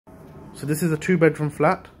So this is a 2-bedroom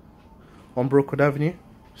flat on Brookwood Avenue.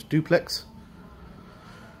 It's duplex.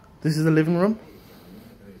 This is the living room.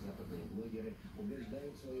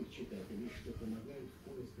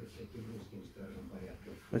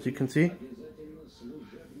 As you can see,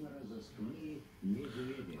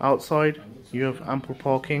 outside you have ample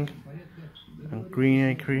parking and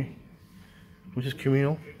greenery, which is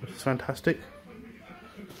communal, which is fantastic.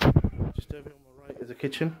 Just over on my right is a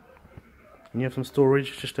kitchen, and you have some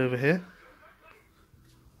storage just over here.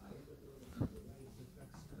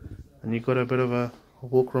 And you've got a bit of a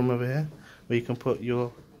walk room over here where you can put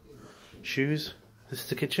your shoes. This is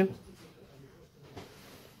the kitchen.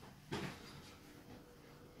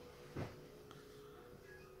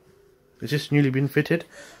 It's just newly been fitted,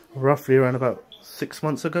 roughly around about 6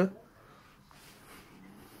 months ago.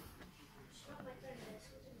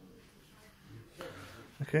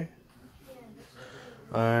 Okay.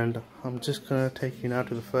 And I'm just going to take you now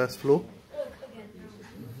to the first floor.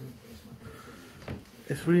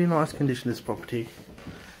 It's really nice condition, this property.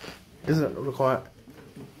 Doesn't require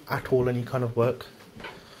at all any kind of work.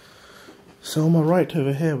 So on my right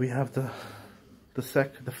over here we have the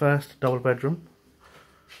first double bedroom.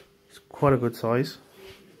 It's quite a good size.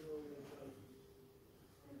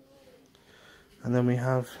 And then we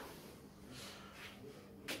have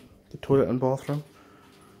the toilet and bathroom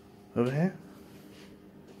over here.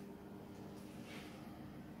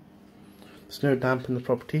 There's no damp in the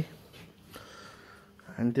property.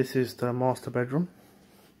 And this is the master bedroom.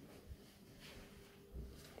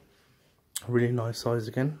 Really nice size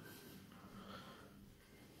again.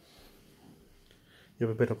 You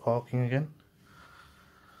have a bit of parking again.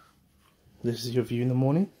 This is your view in the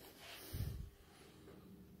morning.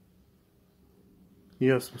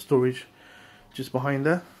 You have some storage just behind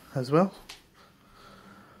there as well.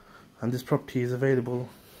 And this property is available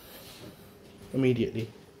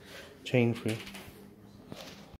immediately, chain free.